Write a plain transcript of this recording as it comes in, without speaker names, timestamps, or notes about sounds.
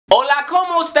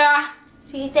almost there.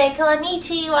 She said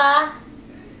konnichiwa.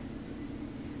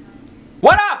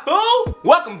 What up, boo?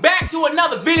 Welcome back to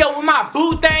another video with my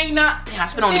boo thing. Damn, I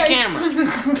spit on the camera.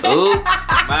 Oops,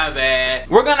 my bad.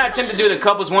 We're gonna attempt to do the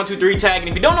couples 1, 2, 3 tag, and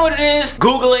if you don't know what it is,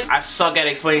 Google it. I suck at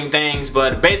explaining things,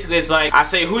 but basically it's like I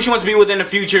say who she wants to be with in the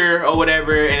future or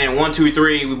whatever, and then 1, 2,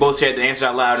 3, we both say the answer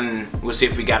out loud, and we'll see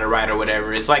if we got it right or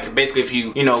whatever. It's like basically if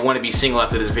you know want to be single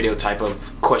after this video type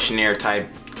of questionnaire type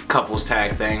couples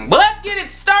tag thing. But let's get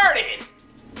it started.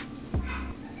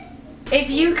 If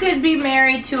you could be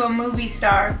married to a movie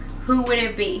star, who would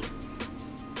it be?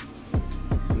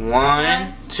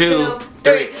 1, 2,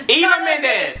 3. Eva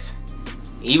Mendes.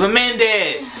 Eva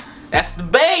Mendes. That's the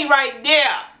bae right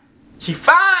there. She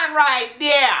fine right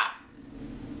there.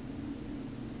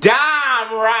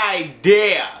 Dime right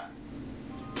there.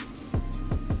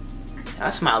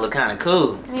 That smile look kind of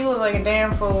cool. You look like a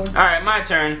damn fool. Alright, my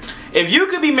turn. If you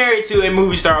could be married to a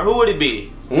movie star, who would it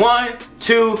be? 1,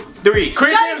 2, 3.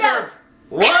 Chris Hemsworth.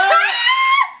 What?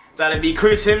 Thought it'd be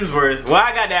Chris Hemsworth. Well,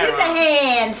 I got that Scissor wrong.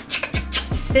 hands.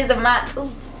 Scissor my.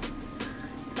 Ooh.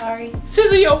 Sorry.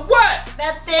 Scissor your what?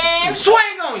 Nothing.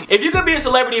 Swing on you. If you could be a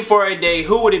celebrity for a day,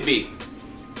 who would it be?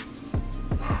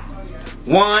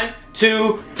 1,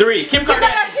 2, 3. Kim Kardashian.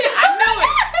 I knew it.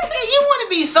 Man, you want to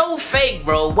be so fake,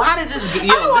 bro. Why did this? Yo, I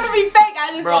don't want to be fake.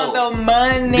 I just want the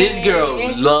money. This girl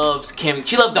loves Kim.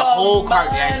 She loves the whole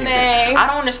Kardashian family. I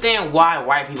don't understand why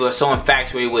white people are so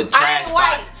infatuated with trash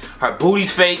bodies. Her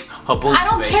booty's fake. Her booty's fake. I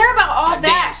don't care about all her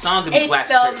that. Damn son could be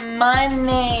plastic it's the surgery.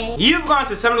 money. You've gone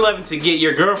to 7-Eleven to get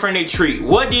your girlfriend a treat.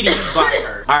 What did you buy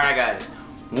her? All right, I got it.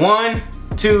 1,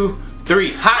 2,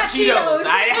 3. Hot Cheetos.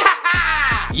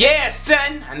 Yeah,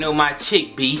 son. I know my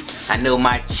chick, B. I know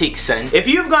my chick, son. If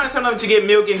you've gone to 7-Eleven to get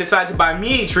milk and decided to buy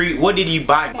me a treat, what did you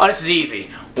buy? Oh, this is easy.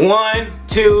 1,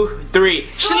 2, 3.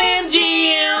 Slim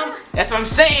Jim. That's what I'm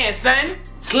saying, son.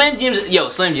 Slim Jim's. Yo,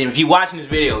 Slim Jim, if you watching this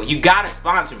video, you gotta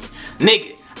sponsor me,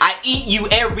 nigga. I eat you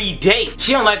every day.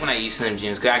 She don't like when I eat Slim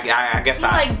Jims, cause I guess he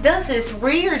like does this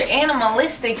weird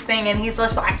animalistic thing, and he's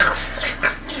just like.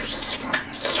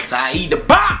 So I eat the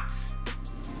box.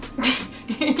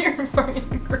 You're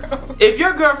fucking gross. If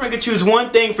your girlfriend could choose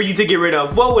one thing for you to get rid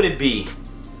of, what would it be?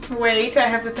 Wait, I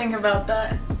have to think about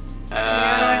that.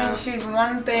 I choose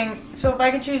one thing. So if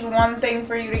I could choose one thing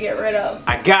for you to get rid of.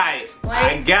 I got it. Wait,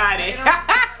 I got it. I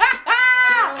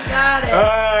got it.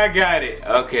 I got it.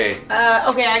 Okay.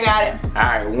 Okay, I got it.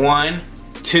 Alright, 1,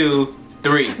 2,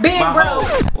 3. Being broke.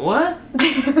 What?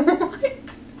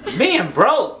 What? Being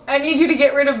broke? I need you to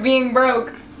get rid of being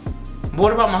broke.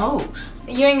 What about my hoes?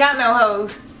 You ain't got no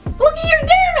hoes. Look at your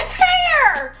damn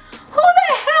hair! Who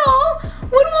the hell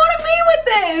would want to be with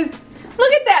this?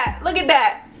 Look at that. Look at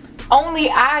that. Only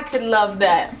I could love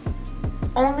that.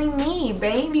 Only me,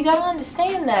 babe. You gotta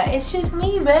understand that. It's just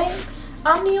me, babe.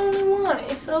 I'm the only one.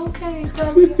 It's okay. It's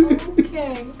gonna be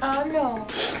okay. I know.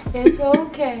 It's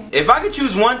okay. If I could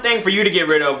choose one thing for you to get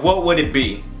rid of, what would it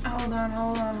be? Hold on,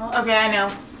 hold on, hold on. Okay, I know.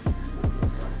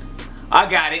 I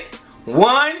got it.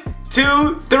 1,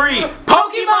 2, 3.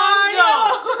 Pokemon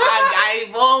Go!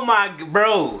 Oh my,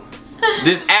 bro.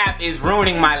 This app is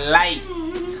ruining my life.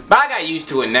 But I got used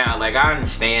to it now. Like, I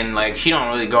understand, like, she don't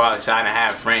really go outside and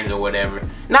have friends or whatever.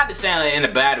 Not to sound like in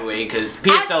a bad way, because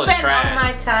PSL is trash. I spent all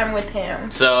my time with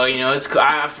him. So, you know, it's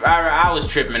I was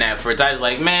tripping at first. I was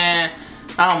like, man,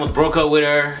 I almost broke up with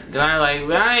her. Then I was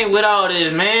like, I ain't with all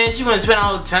this, man. She wouldn't spend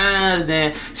all the time.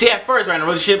 Then, see, at first, right in a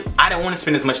relationship, I didn't want to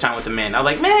spend as much time with the man. I was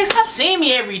like, man, stop seeing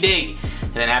me every day.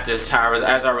 And then after, as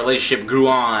our relationship grew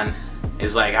on,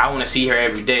 it's like, I want to see her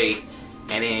every day.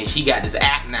 And then she got this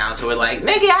app now, so we're like,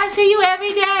 nigga, I see you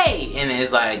every day. And then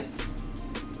it's like,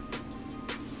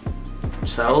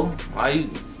 so, why you?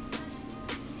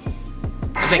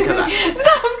 I think Stop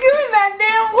giving that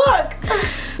damn look.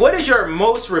 What is your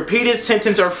most repeated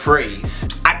sentence or phrase?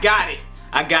 I got it.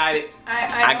 I got it.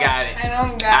 I got it. I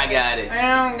don't got it. I got it. I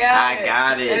don't got it. I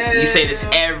got it. You say this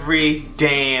every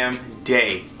damn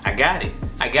day. I got it.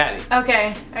 I got it.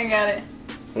 Okay, I got it.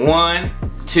 1,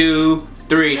 2,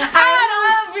 3. I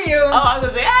love you. Oh, I was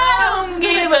gonna say, I don't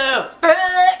give up.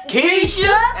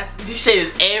 Keisha? She say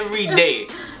this every day.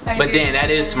 But then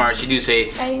that is smart. She do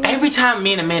say, every time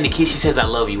me and Amanda kiss, she says, I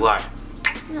love you. Why?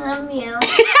 Love you.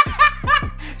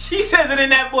 She says it in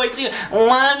that voice too.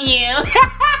 Love you.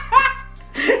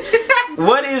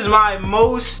 What is my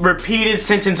most repeated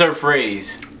sentence or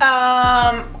phrase?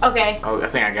 Okay. Oh, I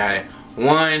think I got it.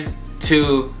 1,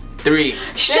 2, 3.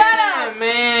 Shut up,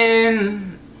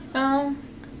 man.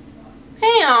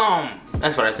 Damn.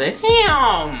 That's what I say.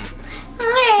 Damn.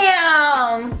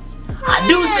 I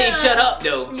do say shut up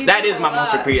though. That is my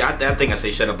most repeated. I think I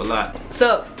say shut up a lot.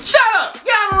 So, shut up.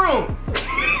 Get out of the room.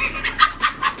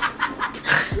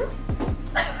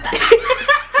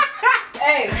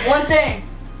 one thing.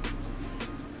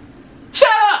 Shut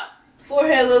up!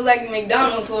 Forehead look like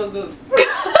McDonald's logo.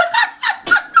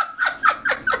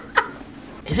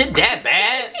 Is it that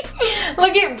bad?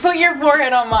 Look at, put your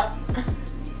forehead on mine.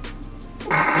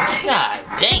 God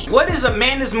dang. What is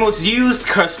Amanda's most used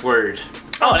cuss word?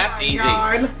 Oh, that's easy.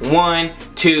 God. 1,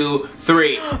 2,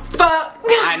 3. Fuck.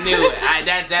 I knew it.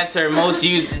 That's her most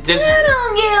used. I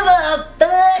don't give a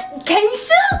fuck.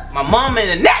 Queso. My mom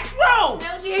in the next room.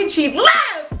 She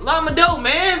left. Lock my door,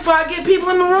 man. Before I get people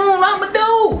in the room, lock my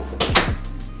door.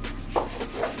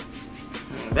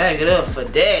 Back it up for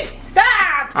daddy.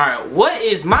 Stop. All right, what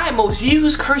is my most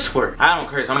used curse word? I don't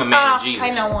curse. I'm a man of Jesus.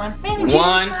 I know one. Man,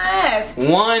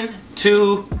 1,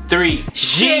 2, 3.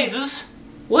 Shit. Jesus.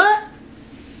 What?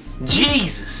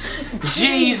 Jesus.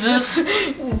 Jesus.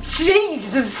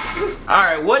 Jesus.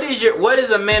 Alright, what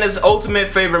is Amanda's ultimate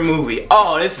favorite movie?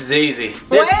 Oh, this is easy.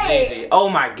 This is easy. Oh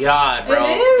my god, bro.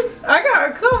 It is? I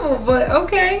got a couple, but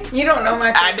okay. You don't know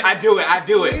my favorite. I do it. I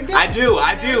do it.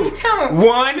 I do. Tell me.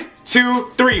 1,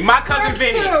 2, 3. My cousin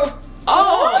Vinny.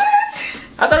 Oh. What?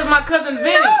 I thought it was my cousin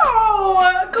Vinny.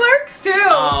 No, Clerks too.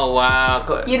 Oh wow.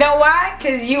 You know why?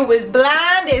 Cause you was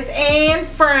blind as Anne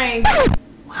Frank.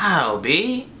 Wow,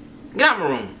 B. Get out my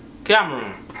room. Get out my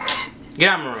room. Get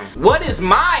out my room. What is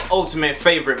my ultimate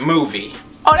favorite movie?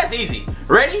 Oh, that's easy.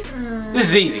 Ready? This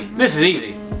is easy. This is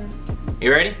easy.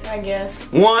 You ready? I guess.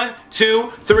 1, 2,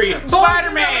 3.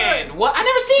 Spider-Man. What? I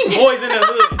never seen Boys in the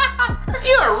Hood.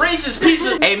 You're a racist piece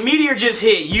of. A meteor just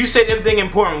hit. You said everything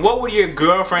important. What would your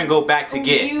girlfriend go back to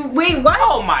get? Wait, what?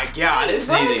 Oh my god, this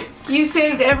is easy. You've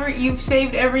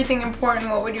saved everything important.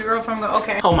 What would your girlfriend go?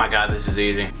 Okay. Oh my god, this is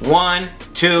easy. 1,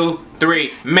 2,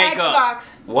 3. Makeup.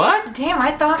 Xbox. What? Damn,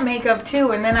 I thought makeup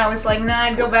too, and then I was like, nah,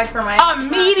 I'd go back for my. A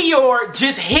meteor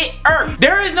just hit Earth.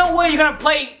 There is no way you're gonna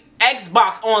play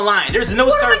Xbox online. There's no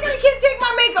service. What am I gonna take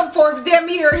my makeup for if that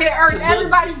meteor hit Earth and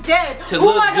everybody's dead? To Who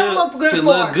look am I gonna look good to for?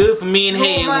 look good for me and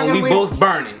him when we win? both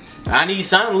burning. I need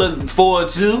something to look forward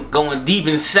to. Going deep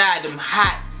inside them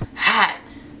hot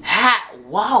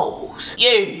walls.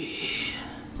 Yeah.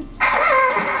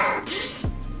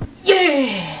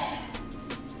 Yeah.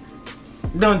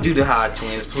 Don't do the Hodge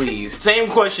twins, please. Same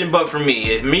question, but for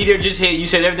me. If meteor just hit, you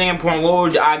said everything important. What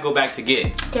would I go back to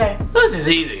get? Okay. This is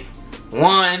easy.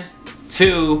 1,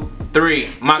 2, 3.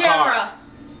 My car.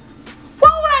 Why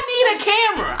would I need a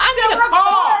camera? I need a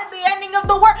car. The ending of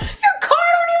the world. Your car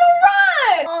don't even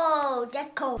run. Oh,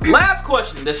 that's cold. Last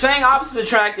question. The saying opposite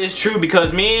attract is true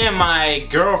because me and my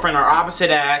girlfriend are opposite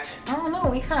at. I don't know.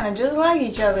 We kind of just like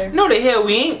each other. No, the hell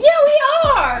we ain't. Yeah, we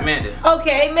are. Amanda.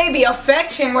 Okay, maybe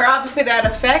affection. We're opposite at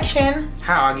affection.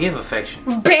 How I give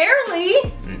affection? Barely.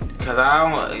 Cause I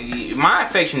don't. My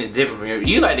affection is different from yours.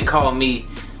 You like to call me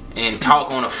and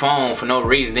talk on the phone for no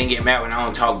reason, then get mad when I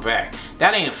don't talk back.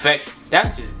 That ain't affection.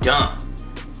 That's just dumb.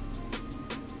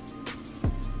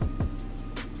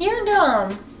 You're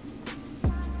dumb.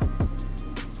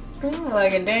 You look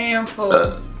like a damn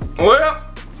fool. Well,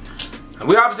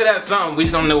 we opposite at something. We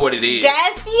just don't know what it is.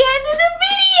 That's the end of the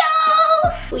video.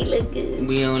 We look good.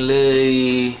 We don't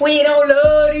love. We don't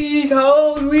love these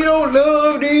hoes. We don't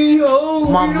love these hoes.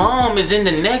 My mom is in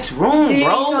the next room,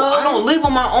 bro. I don't live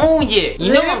on my own yet.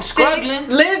 You know I'm struggling.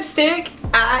 Lipstick.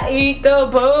 I eat the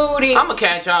booty. I'ma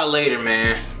catch y'all later,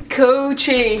 man.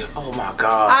 Coochie. Oh my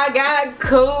god. I got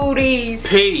cooties.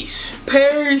 Peace.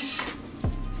 Peace.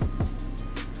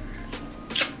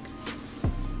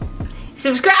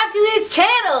 Subscribe to his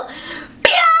channel.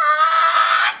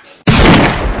 Biatch!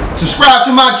 Subscribe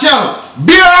to my channel.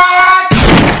 Biatch!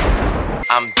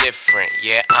 I'm different,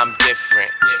 yeah, I'm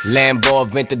different. Lambo,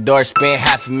 Aventador, spent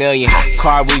 $500,000.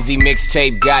 Car Weezy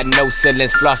mixtape, got no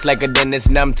ceilings. Floss like a dentist,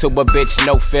 numb to a bitch,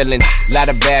 no feelings. Lot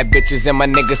of bad bitches and my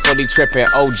niggas fully tripping.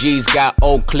 OGs got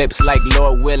old clips like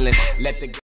Lord Willin'. Let the